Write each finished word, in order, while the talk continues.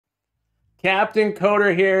Captain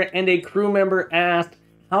Coder here, and a crew member asked,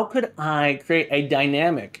 how could I create a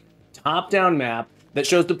dynamic top-down map that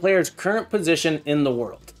shows the player's current position in the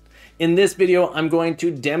world? In this video, I'm going to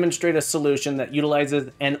demonstrate a solution that utilizes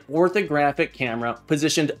an orthographic camera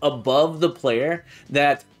positioned above the player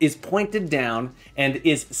that is pointed down and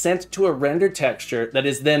is sent to a render texture that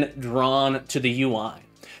is then drawn to the UI.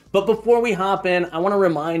 But before we hop in, I want to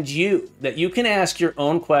remind you that you can ask your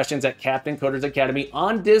own questions at Captain Coder's Academy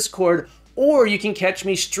on Discord, or you can catch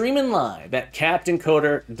me streaming live at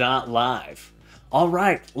captaincoder.live. All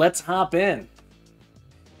right, let's hop in.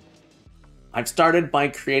 I've started by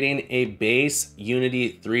creating a base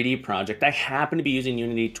Unity 3D project. I happen to be using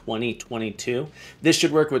Unity 2022. This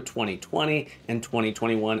should work with 2020 and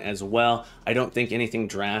 2021 as well. I don't think anything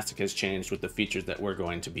drastic has changed with the features that we're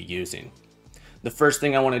going to be using. The first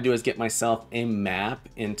thing I want to do is get myself a map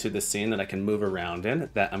into the scene that I can move around in,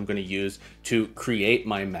 that I'm going to use to create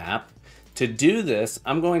my map. To do this,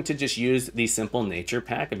 I'm going to just use the simple nature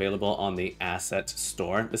pack available on the asset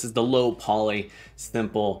store. This is the low poly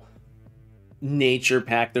simple nature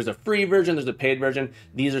pack. There's a free version, there's a paid version.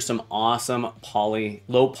 These are some awesome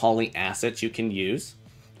low poly assets you can use.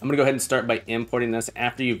 I'm gonna go ahead and start by importing this.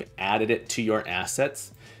 After you've added it to your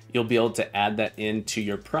assets, you'll be able to add that into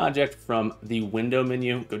your project from the window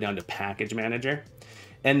menu, go down to package manager.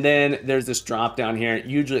 And then there's this drop down here.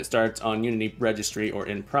 Usually it starts on Unity registry or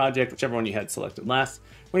in project, whichever one you had selected last.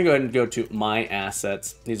 We're gonna go ahead and go to my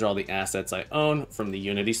assets. These are all the assets I own from the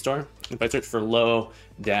Unity store. If I search for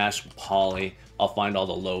low-poly, I'll find all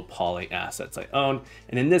the low poly assets I own.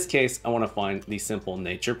 And in this case, I wanna find the simple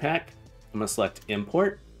nature pack. I'm gonna select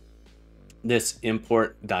import. This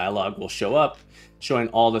import dialog will show up, showing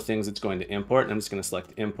all the things it's going to import. And I'm just gonna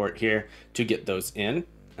select import here to get those in,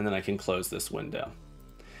 and then I can close this window.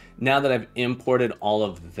 Now that I've imported all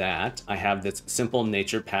of that, I have this simple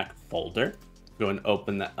nature pack folder. Go and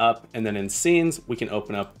open that up, and then in scenes, we can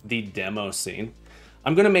open up the demo scene.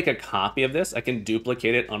 I'm gonna make a copy of this. I can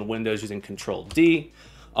duplicate it on Windows using Control D.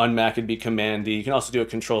 On Mac, it'd be Command D. You can also do a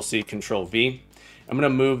Control C, Control V. I'm gonna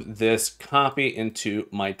move this copy into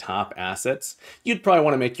my top assets. You'd probably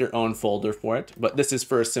wanna make your own folder for it, but this is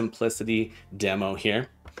for a simplicity demo here.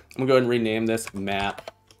 I'm gonna go ahead and rename this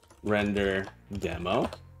map render demo.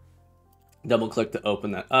 Double click to open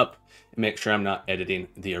that up and make sure I'm not editing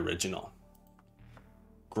the original.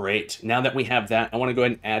 Great. Now that we have that, I want to go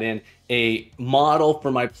ahead and add in a model for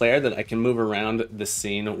my player that I can move around the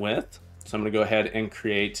scene with. So I'm going to go ahead and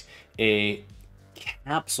create a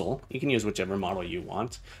capsule. You can use whichever model you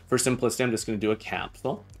want. For simplicity, I'm just going to do a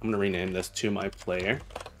capsule. I'm going to rename this to my player.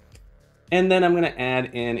 And then I'm going to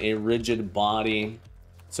add in a rigid body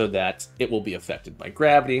so that it will be affected by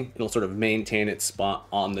gravity. It'll sort of maintain its spot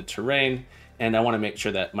on the terrain. And I want to make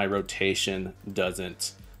sure that my rotation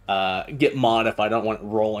doesn't get modified. I don't want it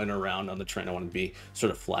rolling around on the terrain. I want it to be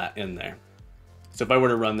sort of flat in there. So if I were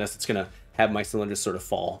to run this, it's going to have my cylinder sort of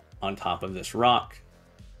fall on top of this rock.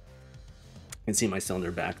 You can see my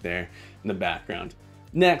cylinder back there in the background.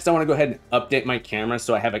 Next, I want to go ahead and update my camera.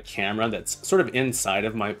 So I have a camera that's sort of inside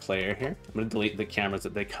of my player here. I'm going to delete the cameras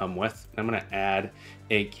that they come with. I'm going to add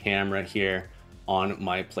a camera here on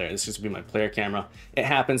my player. This is going to be my player camera. It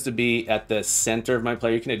happens to be at the center of my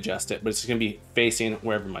player. You can adjust it, but it's going to be facing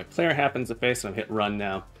wherever my player happens to face. And I've hit run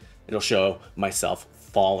now. It'll show myself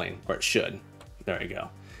falling, or it should. There we go.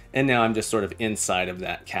 And now I'm just sort of inside of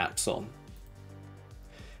that capsule.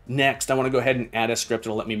 Next, I want to go ahead and add a script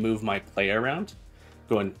that'll let me move my player around.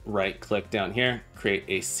 Go and right click down here, create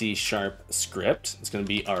a C# script. It's going to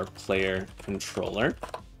be our player controller,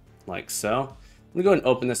 like so. I'm gonna go ahead and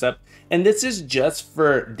open this up. And this is just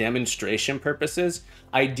for demonstration purposes.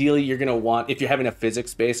 Ideally, you're gonna want, if you're having a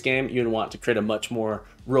physics-based game, you'd want to create a much more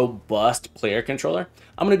robust player controller.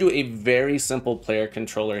 I'm gonna do a very simple player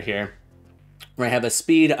controller here, where I have a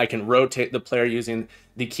speed. I can rotate the player using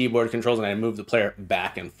the keyboard controls, and I move the player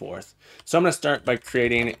back and forth. So I'm gonna start by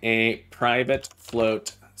creating a private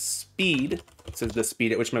float speed. This is the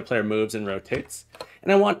speed at which my player moves and rotates.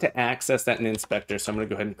 And I want to access that in Inspector, so I'm gonna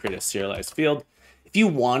go ahead and create a serialized field. If you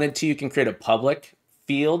wanted to, you can create a public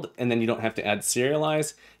field, and then you don't have to add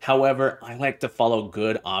serialize. However, I like to follow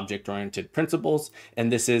good object-oriented principles, and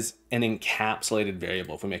this is an encapsulated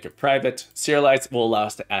variable. If we make it private, serialize will allow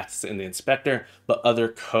us to access it in the inspector, but other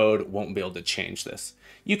code won't be able to change this.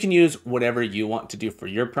 You can use whatever you want to do for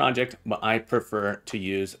your project, but I prefer to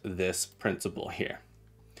use this principle here.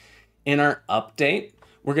 In our update,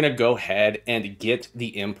 we're going to go ahead and get the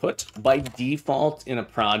input. By default in a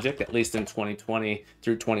project, at least in 2020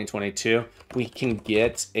 through 2022, we can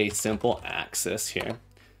get a simple axis here.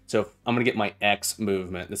 So I'm going to get my X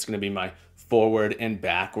movement. This is going to be my forward and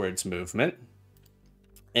backwards movement.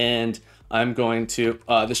 And I'm going to,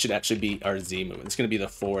 this should actually be our Z movement. It's going to be the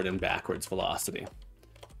forward and backwards velocity.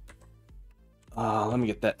 Let me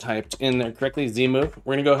get that typed in there correctly. Z move.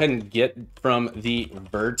 We're going to go ahead and get from the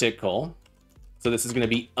vertical. So this is going to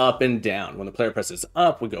be up and down. When the player presses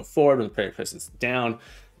up, we go forward. When the player presses down,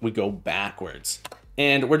 we go backwards.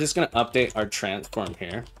 And we're just going to update our transform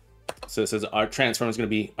here. So this is our transform is going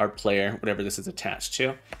to be our player, whatever this is attached to.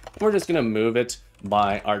 And we're just going to move it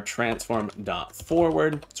by our transform dot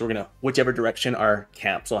forward. So we're going to, whichever direction our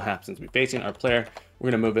capsule happens to be facing our player,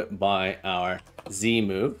 we're going to move it by our Z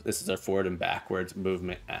move. This is our forward and backwards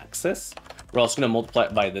movement axis. We're also going to multiply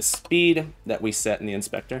it by the speed that we set in the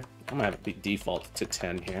inspector. I'm going to have it default to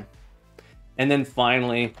 10 here. And then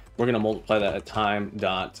finally, we're going to multiply that at time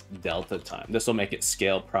dot delta time. This will make it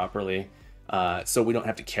scale properly. So we don't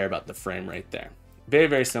have to care about the frame rate there. Very,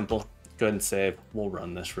 very simple. Go ahead and save. We'll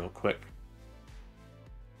run this real quick.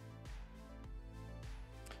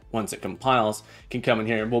 Once it compiles, can come in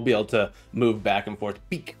here and we'll be able to move back and forth.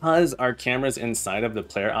 Because our camera is inside of the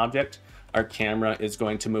player object, our camera is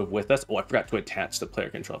going to move with us. Oh, I forgot to attach the player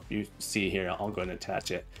control. If you see here, I'll go ahead and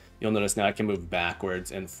attach it. You'll notice now I can move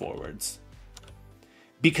backwards and forwards.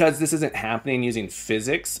 Because this isn't happening using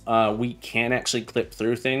physics, we can actually clip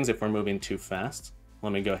through things if we're moving too fast.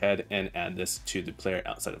 Let me go ahead and add this to the player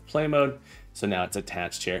outside of play mode. So now it's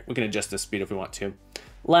attached here. We can adjust the speed if we want to.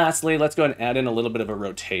 Lastly, let's go ahead and add in a little bit of a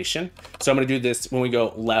rotation. So I'm going to do this when we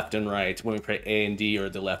go left and right, when we press A and D or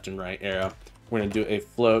the left and right arrow. We're going to do a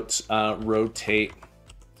float rotate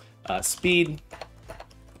speed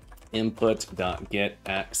input.get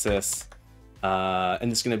axis.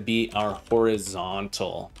 And it's going to be our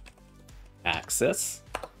horizontal axis.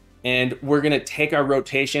 And we're going to take our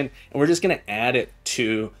rotation and we're just going to add it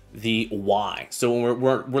to the Y. So when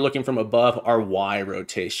we're looking from above, our Y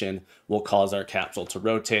rotation will cause our capsule to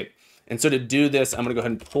rotate. And so to do this, I'm going to go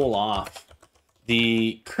ahead and pull off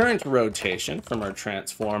the current rotation from our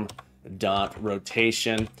transform dot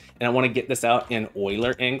rotation. And I want to get this out in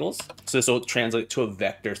Euler angles. So this will translate to a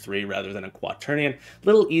vector 3 rather than a quaternion. A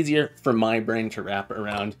little easier for my brain to wrap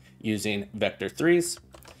around using vector 3s.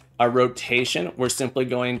 Our rotation, we're simply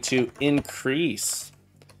going to increase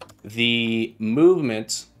the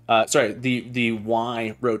movement, the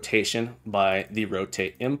Y rotation by the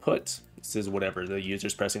rotate input. This is whatever the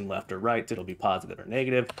user's pressing left or right, it'll be positive or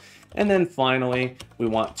negative. And then finally, we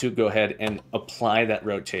want to go ahead and apply that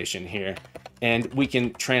rotation here. And we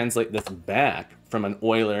can translate this back from an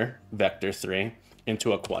Euler vector 3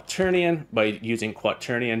 into a quaternion by using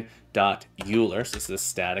quaternion.Euler. So this is a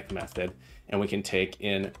static method. And we can take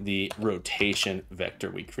in the rotation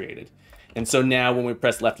vector we created. And so now when we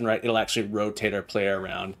press left and right, it'll actually rotate our player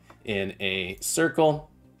around in a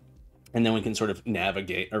circle. And then we can sort of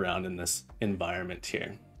navigate around in this environment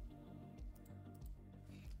here.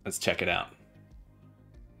 Let's check it out.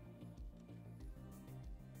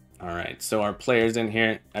 All right, so our player's in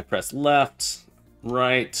here. I press left and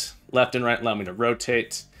right allow me to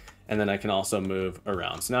rotate. And then I can also move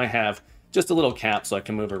around. So now I have just a little cap so I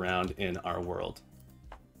can move around in our world.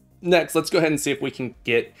 Next, let's go ahead and see if we can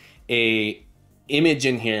get a image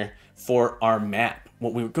in here for our map.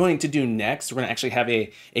 What we're going to do next, we're going to actually have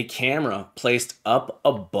a camera placed up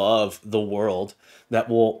above the world that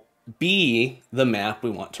will be the map we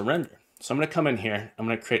want to render. So I'm going to come in here, I'm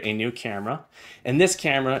going to create a new camera, and this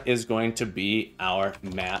camera is going to be our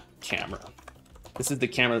map camera. This is the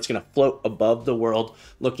camera that's going to float above the world,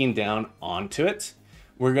 looking down onto it.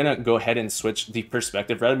 We're going to go ahead and switch the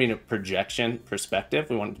perspective. Rather than being a projection perspective,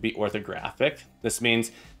 we want it to be orthographic. This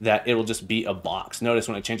means that it will just be a box. Notice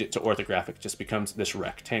when I change it to orthographic, it just becomes this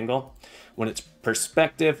rectangle. When it's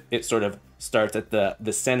perspective, it sort of starts at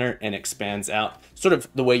the center and expands out, sort of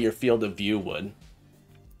the way your field of view would.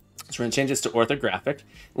 So we're going to change this to orthographic.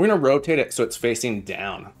 We're going to rotate it so it's facing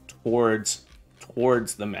down towards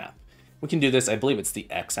the map. We can do this, I believe it's the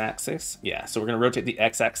x-axis. Yeah, so we're going to rotate the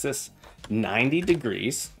x-axis 90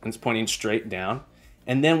 degrees, and it's pointing straight down.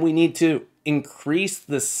 And then we need to increase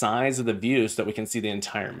the size of the view so that we can see the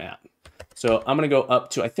entire map. So I'm going to go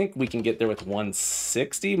up to, I think we can get there with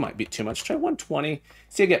 160, might be too much. Try 120,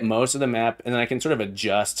 see I get most of the map, and then I can sort of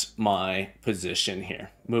adjust my position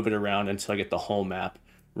here. Move it around until I get the whole map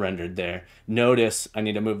rendered there. Notice I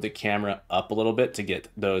need to move the camera up a little bit to get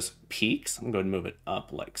those peaks. I'm going to move it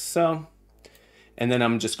up like so. And then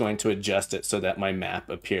I'm just going to adjust it so that my map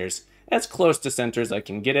appears as close to center as I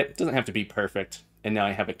can get it. It doesn't have to be perfect. And now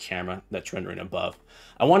I have a camera that's rendering above.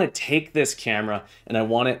 I want to take this camera and I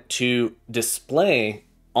want it to display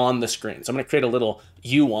on the screen. So I'm going to create a little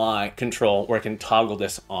UI control where I can toggle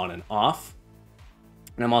this on and off.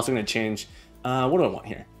 And I'm also going to change what do I want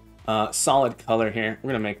here? Solid color here.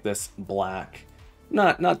 We're gonna make this black.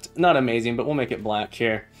 Not amazing, but we'll make it black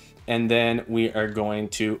here. And then we are going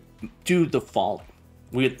to do the following.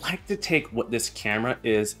 We'd like to take what this camera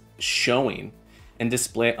is showing and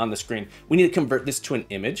display it on the screen. We need to convert this to an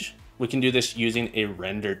image. We can do this using a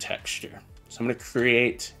render texture. So I'm gonna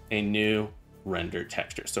create a new render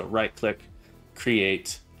texture. So right click,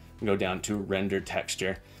 create, and go down to render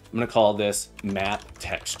texture. I'm gonna call this map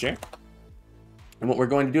texture. And what we're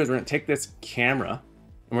going to do is we're gonna take this camera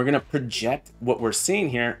and we're gonna project what we're seeing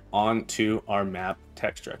here onto our map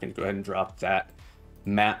texture. I can go ahead and drop that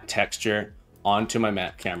map texture onto my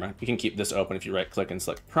map camera. You can keep this open if you right click and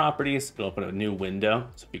select properties. It'll open a new window.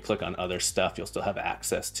 So if you click on other stuff, you'll still have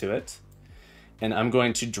access to it. And I'm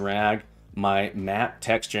going to drag my map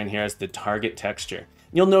texture in here as the target texture.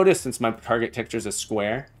 You'll notice since my target texture is a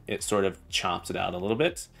square, it sort of chops it out a little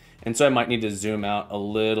bit. And so I might need to zoom out a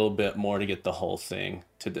little bit more to get the whole thing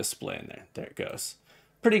to display in there. There it goes.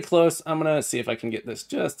 Pretty close. I'm gonna see if I can get this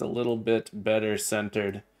just a little bit better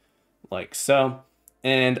centered like so.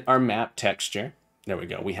 And our map texture, there we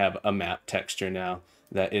go. We have a map texture now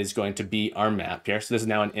that is going to be our map here. So this is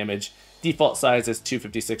now an image. Default size is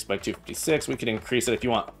 256 by 256. We can increase it. If you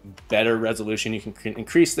want better resolution, you can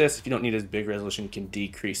increase this. If you don't need as big resolution, you can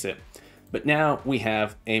decrease it. But now we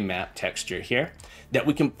have a map texture here that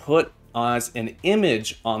we can put as an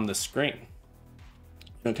image on the screen.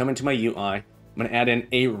 I'm gonna come into my UI. I'm gonna add in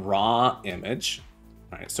a raw image.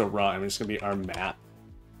 All right, so raw image is gonna be our map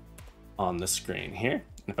on the screen here.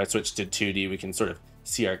 And if I switch to 2D, we can sort of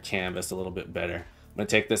see our canvas a little bit better. I'm gonna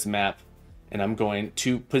take this map and I'm going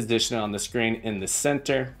to position it on the screen in the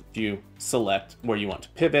center. If you select where you want to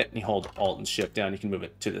pivot and you hold Alt and Shift down, you can move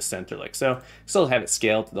it to the center like so. Still have it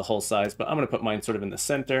scaled to the whole size, but I'm gonna put mine sort of in the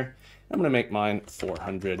center. I'm gonna make mine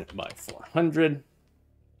 400 by 400.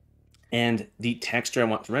 And the texture I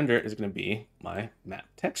want to render is gonna be my map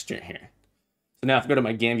texture here. So now if I go to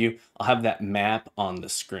my game view, I'll have that map on the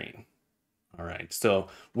screen. All right, so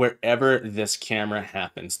wherever this camera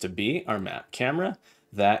happens to be, our map camera,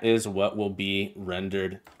 that is what will be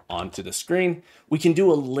rendered onto the screen. We can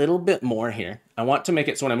do a little bit more here. I want to make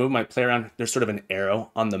it so when I move my player around, there's sort of an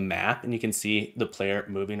arrow on the map and you can see the player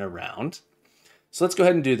moving around. So let's go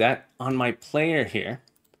ahead and do that. On my player here,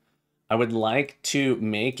 I would like to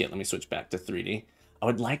make it, let me switch back to 3D. I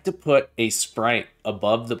would like to put a sprite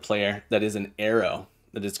above the player that is an arrow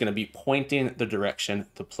that is going to be pointing the direction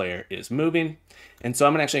the player is moving. And so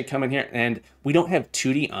I'm gonna actually come in here, and we don't have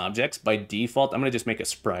 2D objects by default. I'm gonna just make a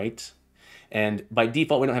sprite. And by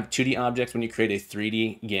default, we don't have 2D objects when you create a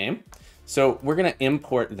 3D game. So we're gonna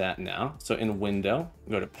import that now. So in Window,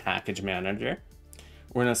 go to Package Manager.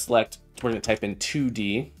 We're gonna type in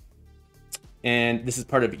 2D, and this is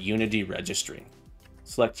part of Unity Registry.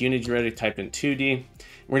 Select Unity Registry, type in 2D.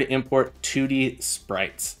 We're gonna import 2D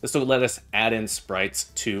sprites. This will let us add in sprites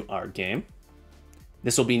to our game.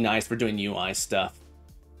 This will be nice for doing UI stuff.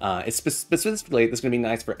 Specifically, this is gonna be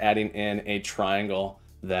nice for adding in a triangle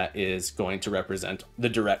that is going to represent the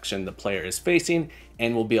direction the player is facing,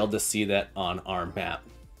 and we'll be able to see that on our map.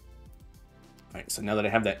 All right, so now that I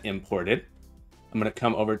have that imported, I'm gonna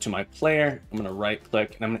come over to my player, I'm gonna right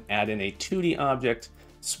click, and I'm gonna add in a 2D object,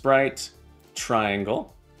 sprite,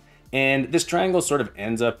 triangle. And this triangle sort of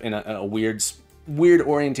ends up in a weird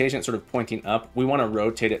orientation. It's sort of pointing up. We want to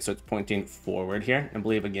rotate it so it's pointing forward here. And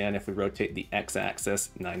believe again, if we rotate the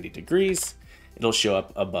x-axis 90 degrees, it'll show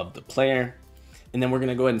up above the player. And then we're going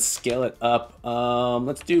to go ahead and scale it up.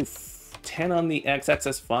 Let's do 10 on the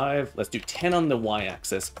x-axis, 5. Let's do 10 on the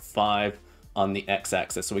y-axis, 5 on the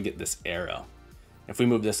x-axis. So we get this arrow. If we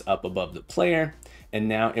move this up above the player, and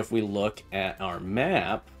now if we look at our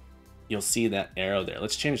map, you'll see that arrow there.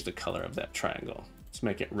 Let's change the color of that triangle. Let's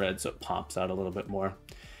make it red so it pops out a little bit more.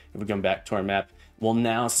 If we come back to our map, we'll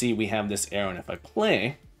now see we have this arrow. And if I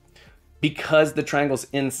play, because the triangle's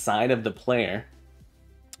inside of the player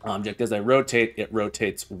object, as I rotate, it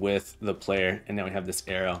rotates with the player. And now we have this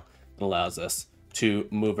arrow that allows us to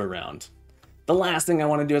move around. The last thing I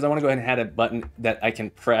want to do is I want to go ahead and add a button that I can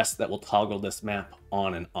press that will toggle this map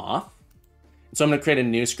on and off. So I'm going to create a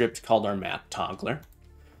new script called our map toggler.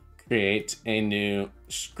 Create a new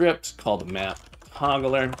script called map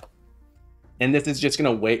toggler. And this is just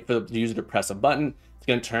going to wait for the user to press a button. It's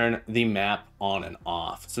going to turn the map on and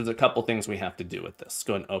off. So there's a couple things we have to do with this. Let's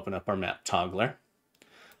go ahead and open up our map toggler.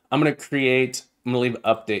 I'm going to leave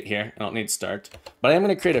update here. I don't need start, but I'm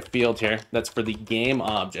going to create a field here that's for the game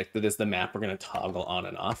object that is the map we're going to toggle on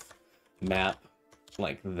and off. Map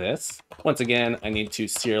like this. Once again, I need to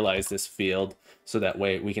serialize this field so that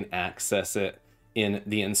way we can access it in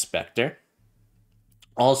the inspector.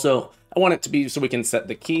 Also, I want it to be so we can set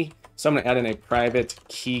the key. So I'm going to add in a private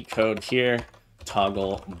key code here,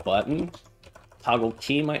 toggle button. Toggle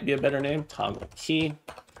key might be a better name, toggle key.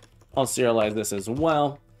 I'll serialize this as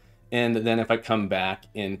well. And then if I come back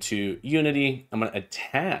into Unity, I'm going to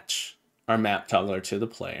attach our map toggler to the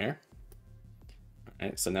player. All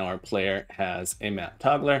right, so now our player has a map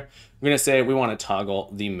toggler. We're going to say we want to toggle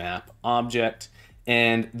the map object,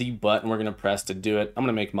 and the button we're going to press to do it, I'm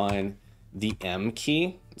going to make mine the M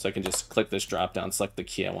key. So I can just click this drop down, select the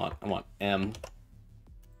key I want. I want M.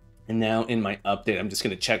 And now in my update, I'm just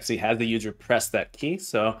going to check, see, has the user pressed that key?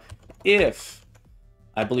 So if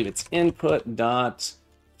I believe it's input dot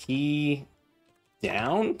key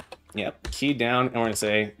down. Yep, key down, and we're going to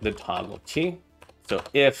say the toggle key. So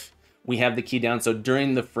if we have the key down, so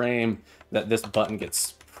during the frame that this button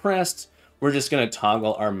gets pressed, we're just going to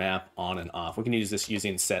toggle our map on and off. We can use this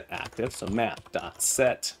using set active. So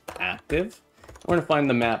map.set active. We're going to find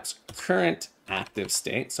the map's current active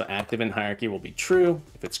state. So active in hierarchy will be true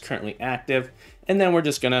if it's currently active. And then we're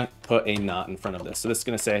just going to put a not in front of this. So this is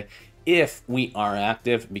going to say if we are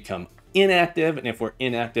active, become inactive, and if we're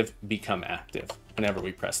inactive, become active whenever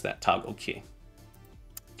we press that toggle key.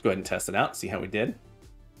 Let's go ahead and test it out, see how we did.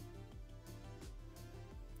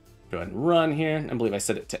 Go ahead and run here. I believe I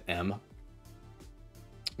set it to M.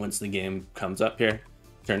 Once the game comes up here,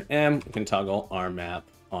 turn M, we can toggle our map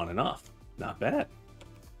on and off. Not bad.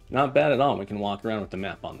 Not bad at all. We can walk around with the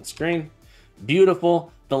map on the screen.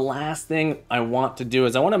 Beautiful. The last thing I want to do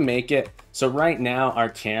is I want to make it so right now our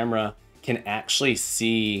camera can actually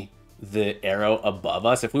see the arrow above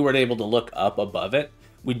us. If we were able to look up above it,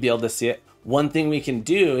 we'd be able to see it. One thing we can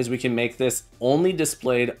do is we can make this only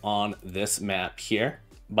displayed on this map here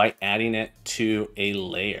by adding it to a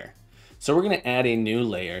layer. So we're going to add a new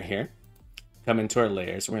layer here. Come into our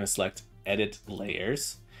layers. We're going to select edit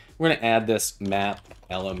layers. We're going to add this map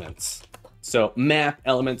elements. So map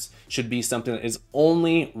elements should be something that is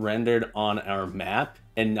only rendered on our map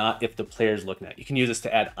and not if the player is looking at it. You can use this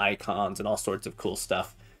to add icons and all sorts of cool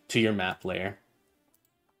stuff to your map layer.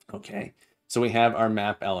 Okay, so we have our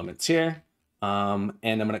map elements here. And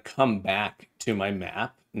I'm going to come back to my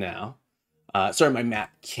map now. Sorry, my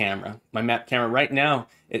map camera. My map camera right now,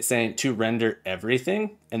 it's saying to render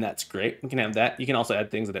everything, and that's great. We can have that. You can also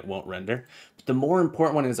add things that it won't render. But the more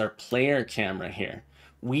important one is our player camera here.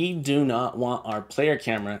 We do not want our player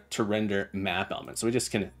camera to render map elements. So we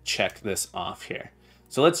just can check this off here.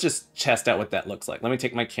 So let's just test out what that looks like. Let me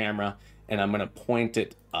take my camera and I'm going to point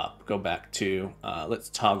it up. Go back to, let's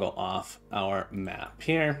toggle off our map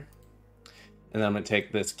here. And then I'm going to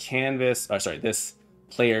take this canvas, or sorry, this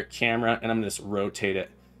player camera, and I'm going to just rotate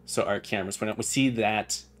it so our camera's pointing up. We see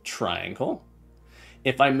that triangle.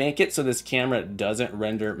 If I make it so this camera doesn't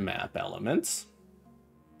render map elements,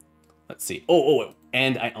 let's see.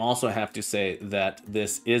 And I also have to say that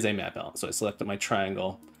this is a map element. So I selected my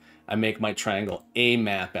triangle. I make my triangle a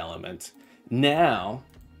map element. Now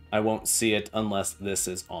I won't see it unless this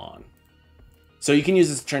is on. So you can use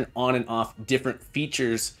this to turn on and off different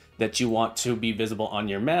features that you want to be visible on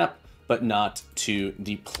your map, but not to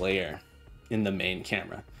the player in the main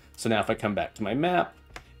camera. So now if I come back to my map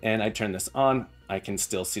and I turn this on, I can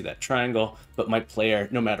still see that triangle, but my player,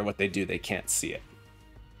 no matter what they do, they can't see it.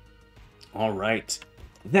 All right,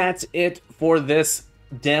 that's it for this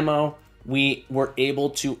demo. We were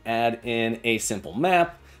able to add in a simple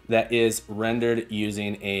map that is rendered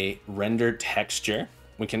using a render texture.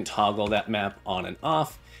 We can toggle that map on and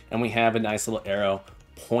off, and we have a nice little arrow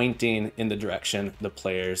pointing in the direction the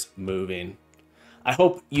player's moving. I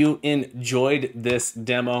hope you enjoyed this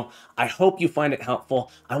demo. I hope you find it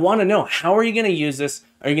helpful. I want to know, how are you going to use this?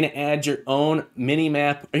 Are you going to add your own mini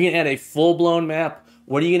map? Are you going to add a full-blown map?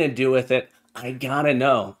 What are you going to do with it? I gotta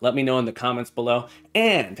know. Let me know in the comments below.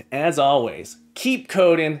 And as always, keep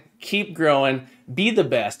coding, keep growing, be the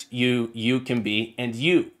best you can be, and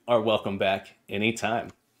you are welcome back anytime.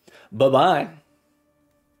 Bye-bye.